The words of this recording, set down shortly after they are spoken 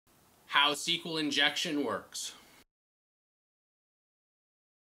How SQL injection works.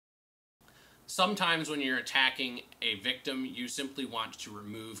 Sometimes when you're attacking a victim, you simply want to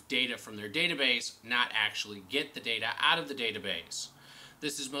remove data from their database, not actually get the data out of the database.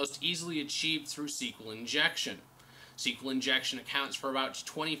 This is most easily achieved through SQL injection. SQL injection accounts for about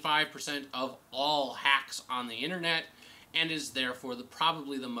 25% of all hacks on the internet and is therefore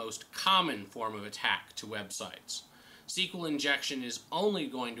probably the most common form of attack to websites. SQL injection is only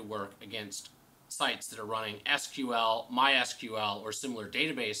going to work against sites that are running SQL, MySQL, or similar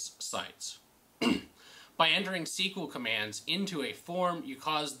database sites. By entering SQL commands into a form, you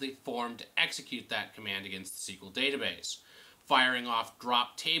cause the form to execute that command against the SQL database. Firing off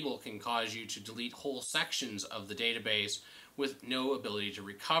drop table can cause you to delete whole sections of the database with no ability to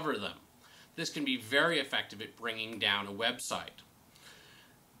recover them. This can be very effective at bringing down a website.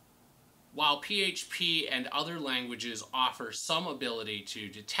 While PHP and other languages offer some ability to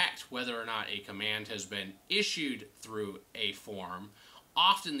detect whether or not a command has been issued through a form,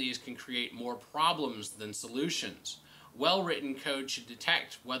 often these can create more problems than solutions. Well-written code should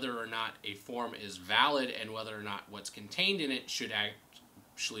detect whether or not a form is valid and whether or not what's contained in it should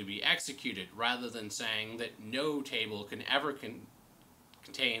actually be executed, rather than saying that no table can ever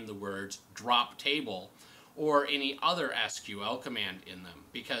contain the words drop table or any other SQL command in them,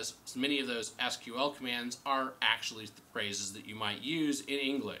 because many of those SQL commands are actually the phrases that you might use in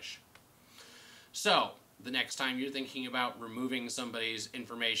English. So, the next time you're thinking about removing somebody's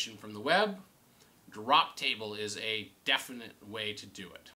information from the web, drop table is a definite way to do it.